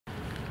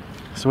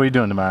So what are you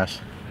doing, Damaris?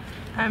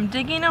 I'm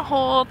digging a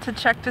hole to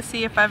check to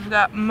see if I've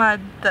got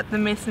mud that the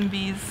mason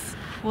bees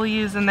will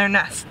use in their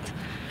nest.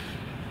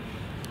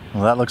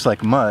 Well, that looks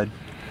like mud.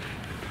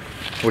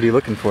 What are you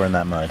looking for in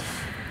that mud?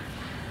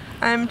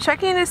 I'm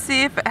checking to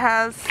see if it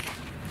has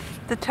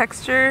the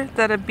texture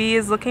that a bee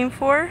is looking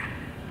for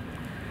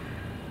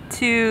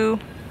to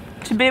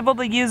be able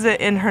to use it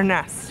in her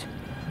nest.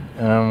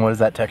 What is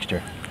that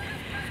texture?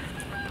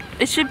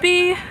 It should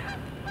be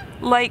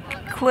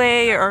like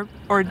clay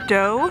or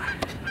dough,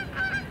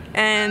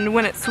 and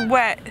when it's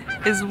wet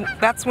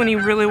that's when you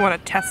really want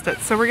to test it.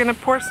 So we're going to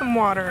pour some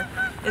water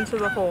into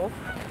the hole.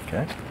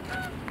 Okay.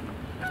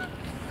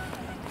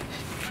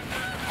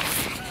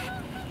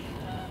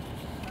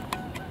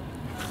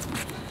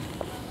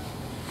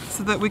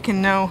 So that we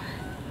can know.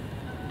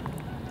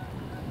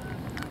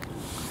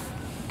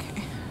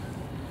 Okay.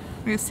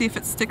 We're going to see if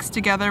it sticks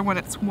together when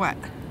it's wet.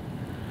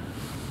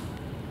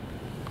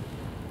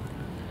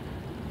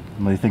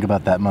 What do you think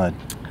about that mud?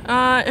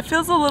 It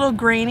feels a little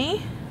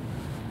grainy.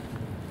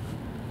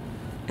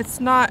 It's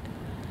not,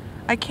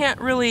 I can't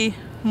really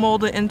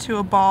mold it into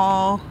a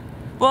ball.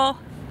 Well,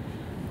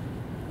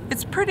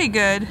 it's pretty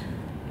good,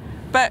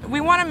 but we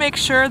want to make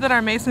sure that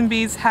our mason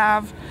bees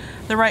have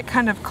the right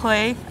kind of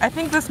clay. I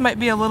think this might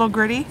be a little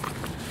gritty.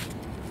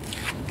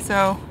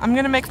 So I'm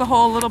gonna make the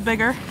hole a little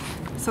bigger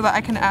so that I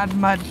can add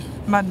mud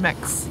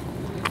mix.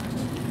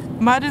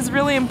 Mud is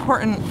really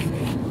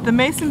important. The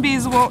mason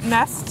bees won't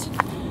nest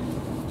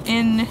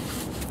in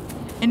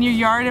your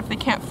yard if they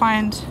can't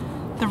find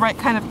the right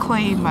kind of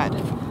clayey mud.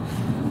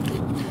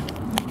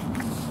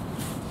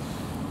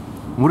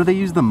 What do they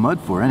use the mud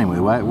for anyway?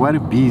 Why do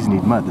bees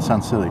need mud? That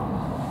sounds silly.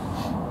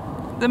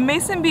 The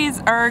mason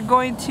bees are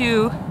going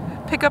to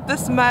pick up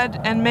this mud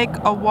and make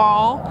a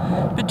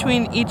wall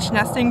between each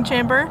nesting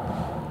chamber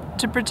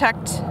to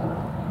protect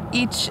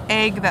each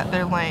egg that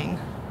they're laying.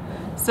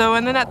 So,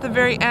 and then at the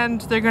very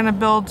end they're going to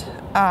build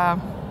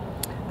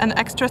an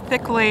extra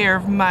thick layer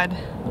of mud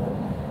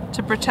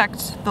to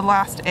protect the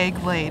last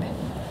egg laid.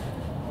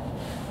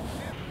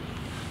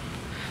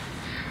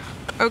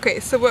 Okay,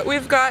 so what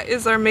we've got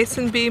is our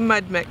mason bee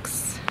mud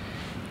mix.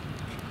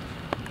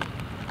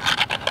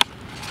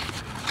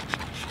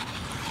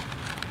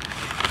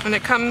 And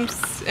it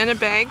comes in a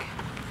bag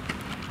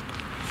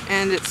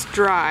and it's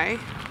dry.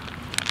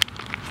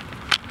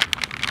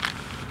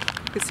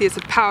 You can see it's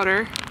a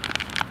powder.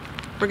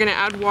 We're gonna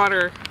add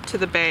water to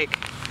the bag.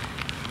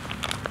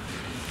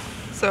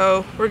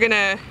 So we're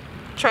gonna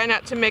try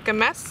not to make a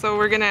mess, so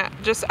we're gonna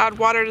just add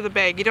water to the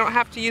bag. You don't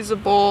have to use a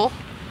bowl.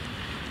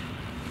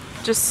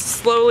 Just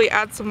slowly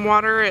add some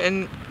water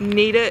and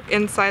knead it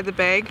inside the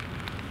bag.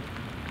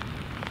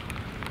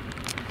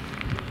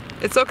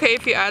 It's okay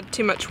if you add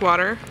too much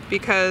water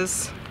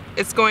because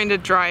it's going to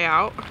dry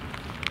out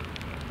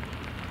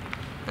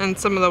and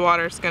some of the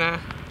water is gonna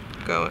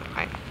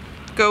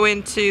go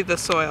into the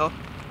soil.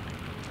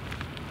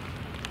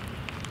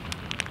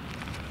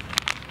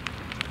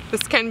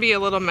 This can be a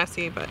little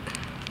messy, but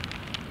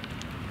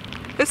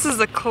this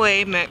is a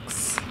clay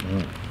mix.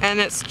 And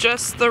it's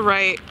just the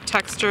right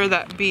texture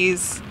that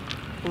bees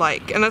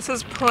like. And this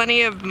is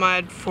plenty of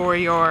mud for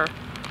your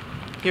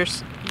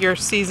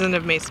season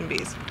of mason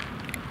bees.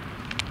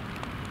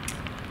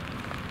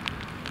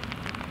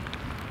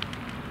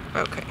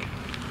 Okay.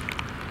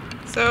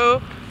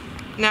 So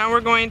now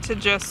we're going to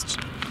just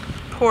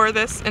pour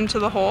this into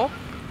the hole.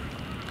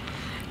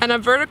 And a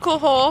vertical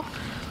hole,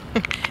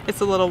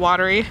 it's a little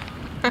watery.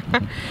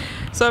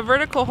 So a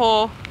vertical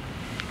hole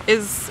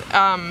is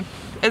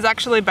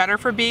actually better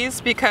for bees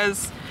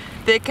because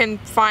they can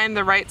find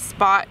the right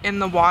spot in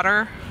the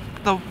water,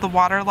 the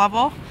water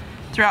level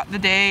throughout the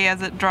day.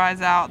 As it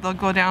dries out, they'll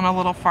go down a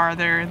little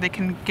farther. They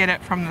can get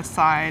it from the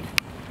side.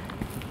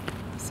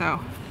 So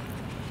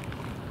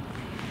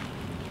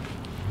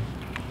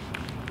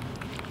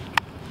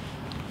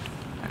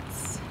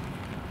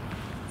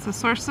it's a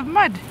source of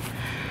mud.